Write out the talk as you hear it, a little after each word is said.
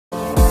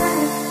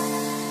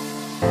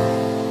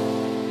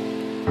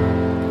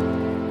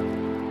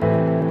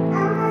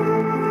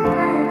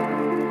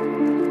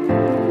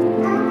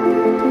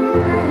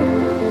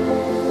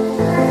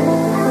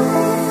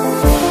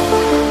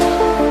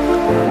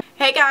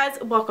guys,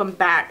 welcome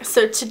back.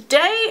 So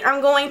today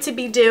I'm going to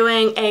be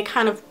doing a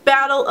kind of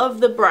battle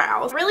of the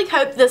brows. I really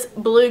hope this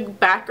blue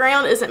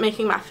background isn't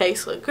making my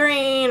face look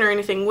green or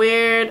anything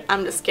weird.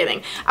 I'm just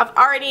kidding. I've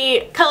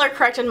already color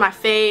corrected my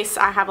face.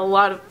 I have a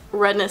lot of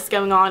redness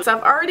going on. So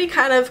I've already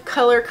kind of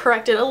color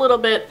corrected a little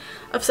bit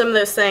of some of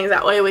those things.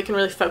 That way we can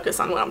really focus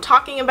on what I'm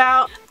talking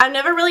about. I've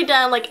never really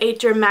done like a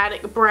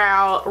dramatic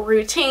brow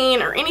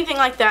routine or anything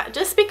like that,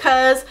 just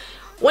because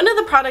one of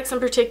the products in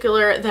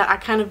particular that I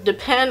kind of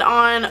depend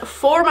on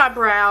for my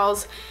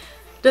brows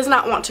does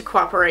not want to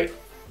cooperate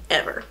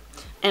ever.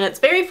 And it's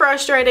very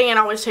frustrating and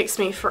always takes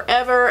me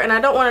forever, and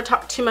I don't want to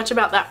talk too much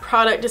about that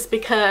product just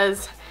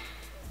because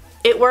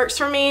it works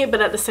for me,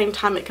 but at the same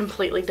time it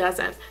completely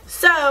doesn't.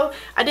 So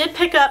I did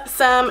pick up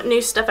some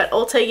new stuff at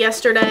Ulta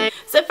yesterday.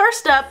 So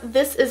first up,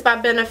 this is by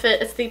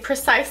Benefit. It's the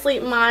Precisely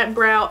My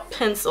Brow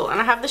Pencil, and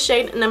I have the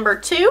shade number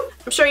 2.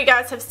 I'm sure you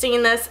guys have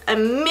seen this a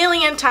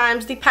million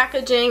times. The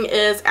packaging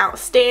is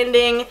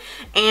outstanding,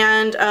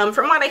 and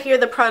from what I hear,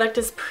 the product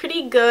is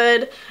pretty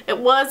good. It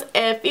was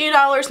a few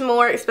dollars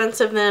more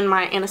expensive than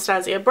my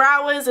Anastasia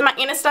Brow Wiz, and my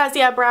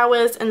Anastasia Brow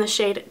Wiz in the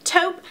shade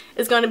Taupe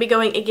is going to be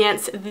going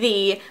against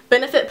the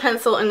Benefit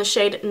pencil in the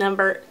shade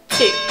number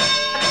 2.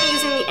 I've been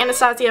using the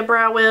Anastasia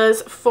Brow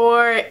Wiz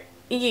for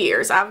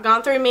years. I've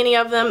gone through many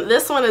of them.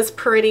 This one is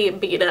pretty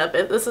beat up.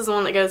 This is the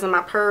one that goes in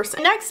my purse.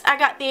 Next, I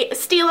got the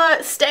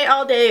Stila Stay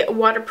All Day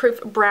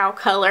Waterproof Brow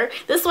Color.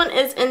 This one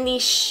is in the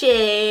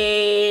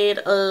shade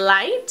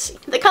Light.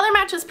 The color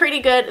match is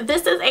pretty good.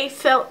 This is a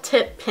felt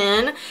tip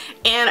pen,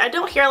 and I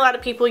don't hear a lot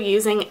of people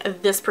using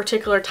this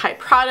particular type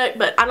product,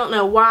 but I don't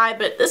know why,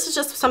 but this is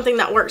just something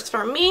that works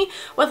for me.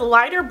 With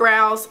lighter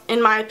brows,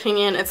 in my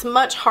opinion, it's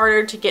much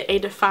harder to get a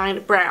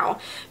defined brow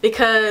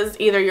because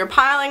either you're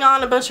piling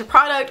on a bunch of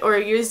product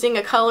or using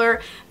a color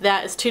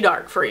that is too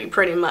dark for you,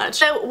 pretty much.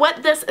 So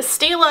what this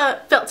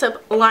Stila felt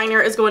tip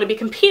liner is going to be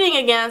competing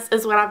against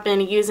is what I've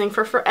been using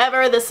for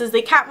forever. This is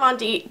the Kat Von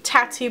D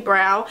Tattoo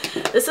Brow.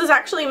 This is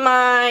actually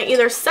my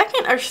either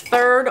second or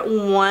third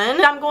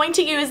one. I'm going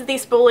to use the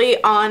spoolie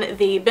on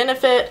the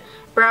Benefit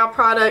brow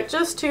product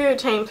just to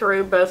tame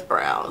through both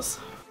brows.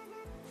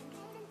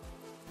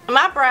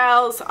 My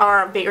brows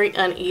are very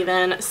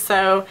uneven,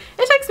 so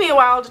it takes me a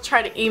while to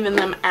try to even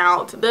them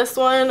out. This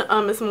one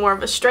is more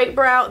of a straight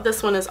brow.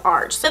 This one is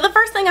arched. So the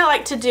first thing I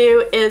like to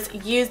do is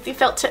use the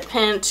felt tip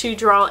pen to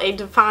draw a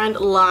defined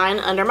line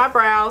under my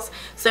brows.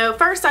 So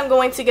first I'm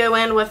going to go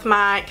in with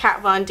my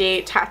Kat Von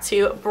D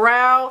Tattoo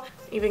Brow.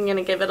 Even going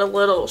to give it a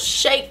little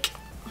shake.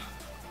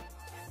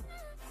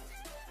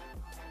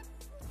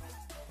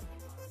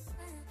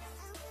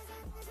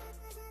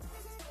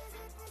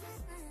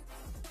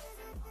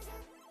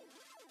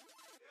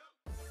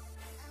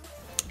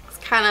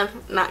 Kind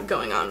of not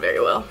going on very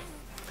well.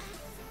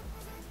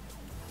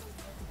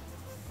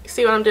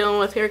 See what I'm dealing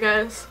with here,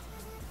 guys?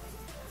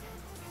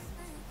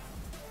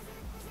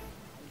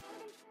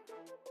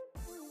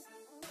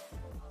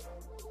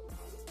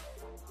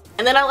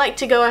 And then I like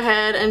to go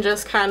ahead and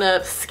just kind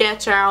of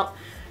sketch out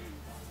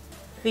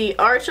the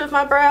arch of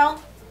my brow.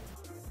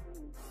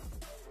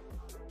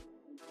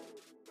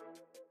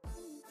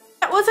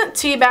 That wasn't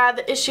too bad.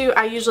 The issue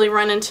I usually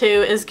run into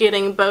is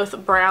getting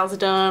both brows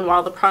done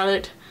while the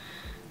product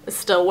is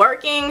still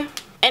working.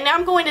 And now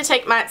I'm going to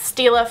take my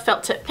Stila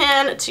felt tip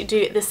pen to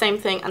do the same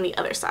thing on the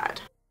other side.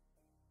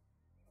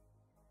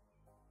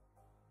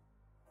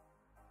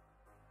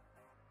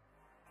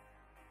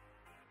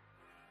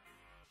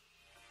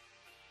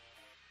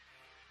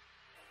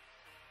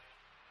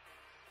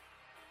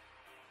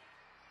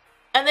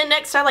 And then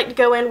next I like to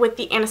go in with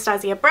the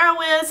Anastasia Brow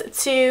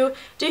Wiz to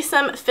do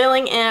some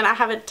filling in. I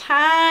have a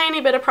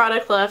tiny bit of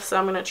product left, so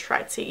I'm going to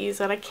try to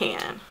use what I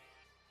can.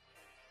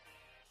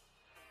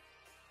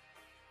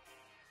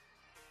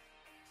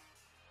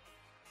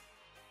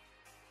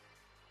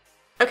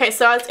 Okay,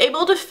 so I was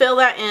able to fill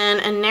that in,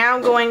 and now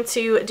I'm going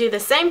to do the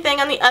same thing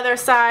on the other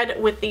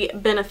side with the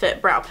Benefit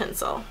brow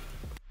pencil.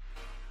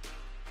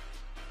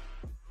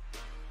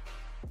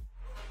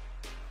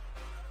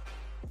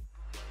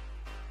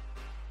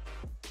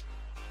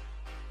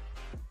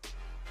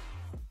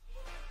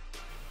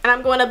 And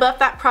I'm going to buff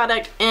that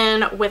product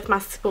in with my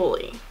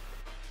spoolie.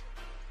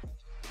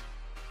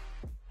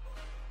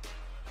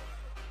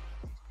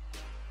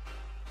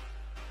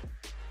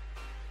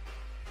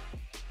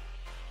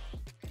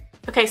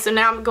 Okay, so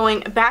now I'm going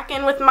back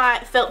in with my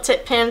felt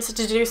tip pens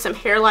to do some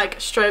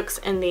hair-like strokes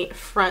in the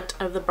front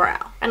of the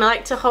brow. And I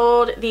like to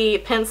hold the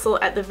pencil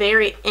at the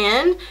very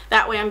end.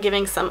 That way I'm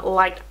giving some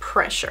light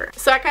pressure.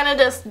 So I kind of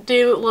just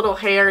do little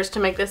hairs to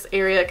make this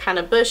area kind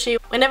of bushy.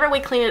 Whenever we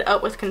clean it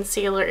up with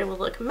concealer, it will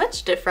look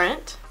much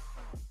different.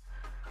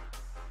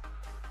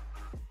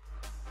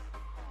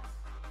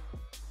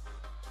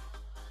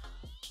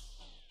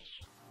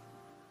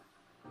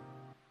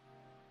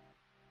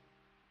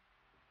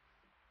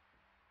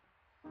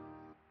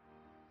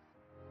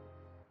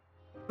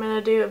 I'm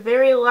going to do a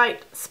very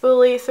light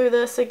spoolie through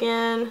this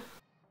again.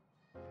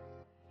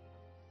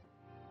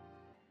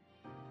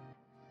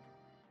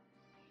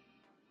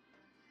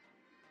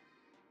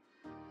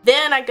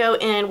 Then I I go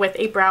in with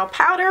a brow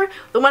powder.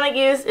 The one I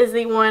use is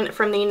the one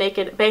from the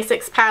Naked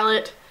Basics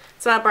palette.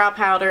 It's not a brow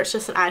powder, it's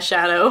just an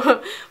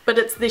eyeshadow, but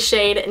it's the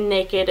shade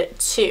Naked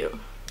 2.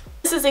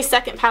 This is the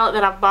second palette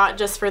that I've bought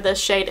just for this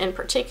shade in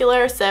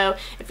particular, so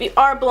if you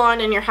are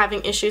blonde and you're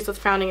having issues with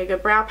finding a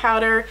good brow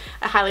powder,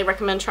 I highly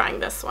recommend trying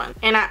this one.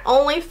 And I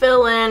only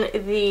fill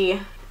in the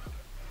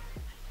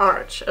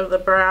arch of the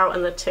brow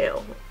and the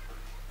tail.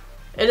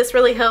 It just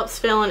really helps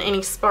fill in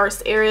any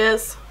sparse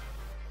areas.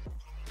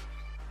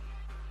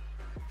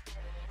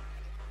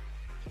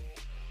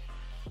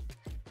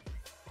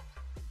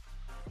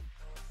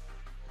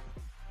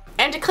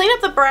 And to clean up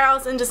the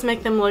brows and just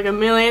make them look a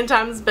million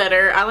times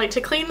better, I like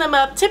to clean them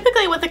up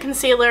typically with a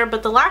concealer,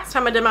 but the last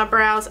time I did my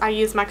brows, I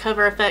used my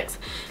Cover FX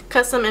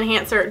Custom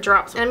Enhancer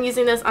Drops. And I'm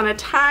using this on a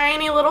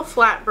tiny little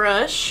flat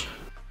brush.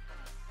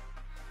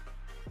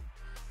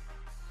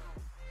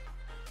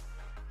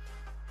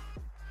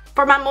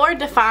 For my more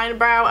defined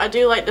brow, I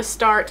do like to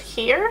start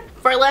here.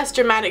 For a less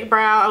dramatic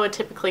brow, I would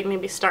typically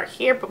maybe start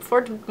here, but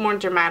for more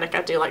dramatic,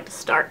 I do like to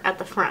start at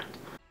the front.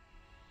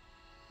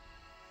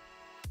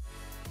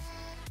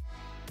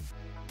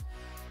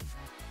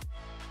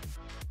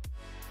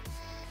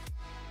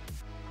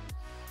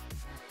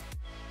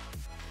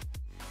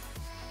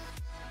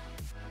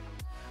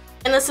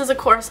 And this is of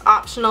course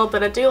optional,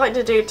 but I do like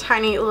to do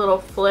tiny little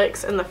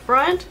flicks in the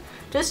front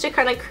just to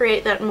kind of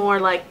create that more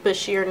like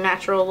bushier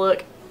natural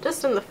look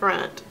just in the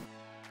front.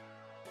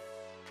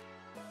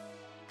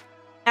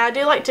 And I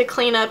do like to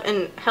clean up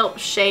and help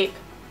shape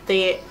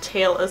the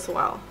tail as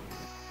well.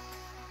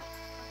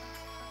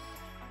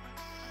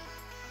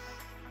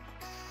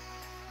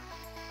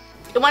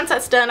 And once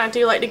that's done, I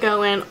do like to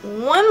go in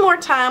one more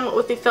time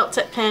with the felt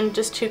tip pen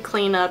just to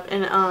clean up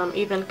and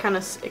even kind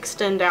of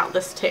extend out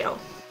this tail.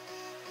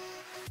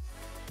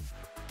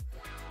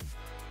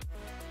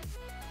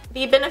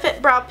 The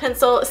Benefit Brow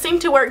Pencil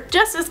seemed to work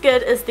just as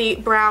good as the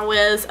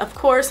Dropwizz. Of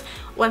course,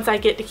 once I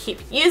get to keep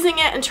using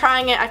it and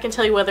trying it, I can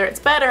tell you whether it's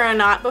better or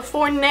not, but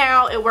for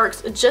now, it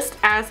works just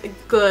as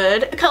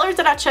good. The colors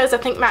that I chose, I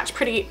think, match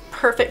pretty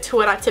perfect to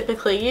what I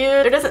typically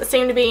use. There doesn't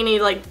seem to be any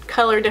like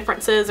color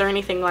differences or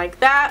anything like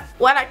that.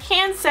 What I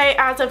can say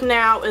as of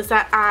now is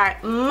that I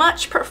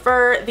much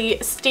prefer the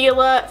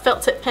Stila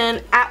felt tip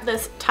pen at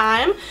this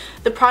time.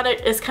 The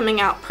product is coming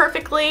out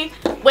perfectly.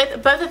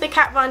 With both of the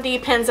Kat Von D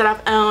pens that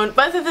I've owned,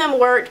 both of them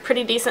worked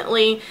pretty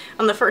decently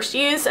on the first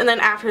use, and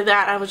then after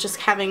that I was just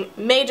having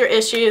major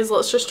issues.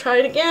 Let's just try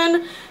it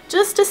again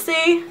just to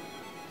see.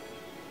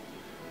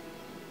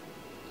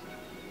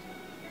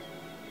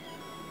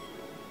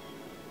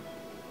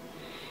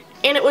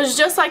 And it was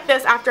just like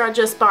this after I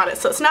just bought it,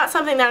 so it's not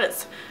something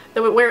that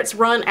where it's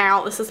run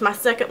out. This is my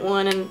second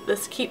one and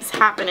this keeps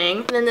happening.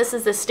 And then this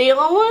is the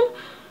Stila one.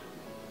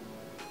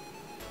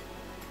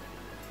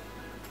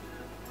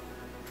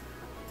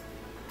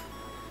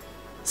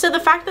 So the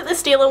fact that the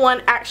Stila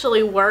one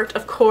actually worked,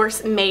 of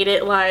course, made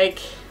it like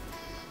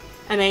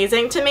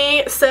amazing to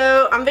me.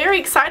 So I'm very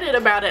excited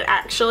about it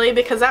actually,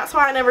 because that's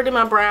why I never do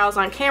my brows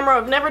on camera.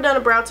 I've never done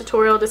a brow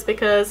tutorial just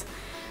because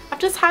I've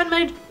just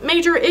had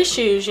major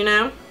issues, you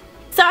know.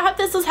 So I hope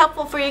this was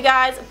helpful for you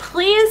guys.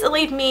 Please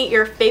leave me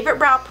your favorite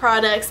brow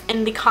products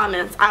in the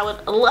comments. I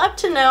would love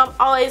to know. I'm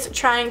always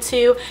trying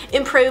to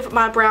improve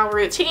my brow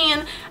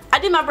routine. I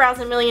do my brows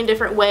in a million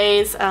different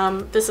ways.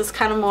 This is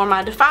kind of more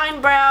my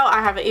defined brow.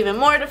 I have an even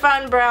more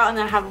defined brow, and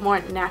then I have a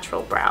more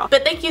natural brow.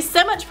 But thank you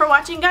so much for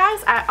watching,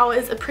 guys. I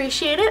always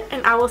appreciate it,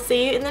 and I will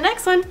see you in the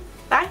next one.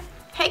 Bye.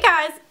 Hey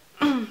guys.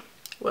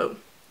 Whoa.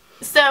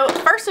 So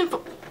first and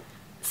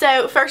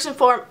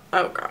foremost,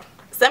 oh girl.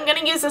 So I'm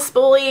gonna use a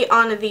spoolie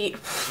on the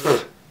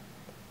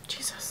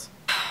Jesus.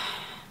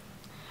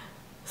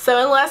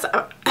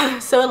 Oh,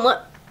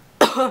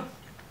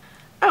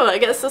 I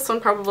guess this one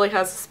probably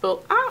has a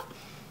spool. Oh,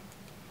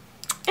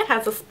 it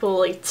has a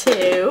spoolie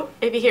too.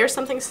 If you hear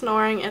something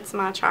snoring, it's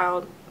my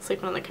child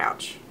sleeping on the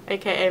couch,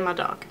 aka my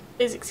dog.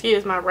 Please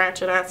excuse my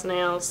ratchet ass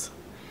nails.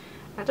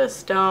 I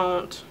just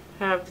don't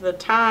have the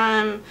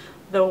time,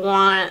 the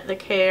want, the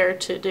care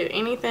to do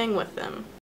anything with them.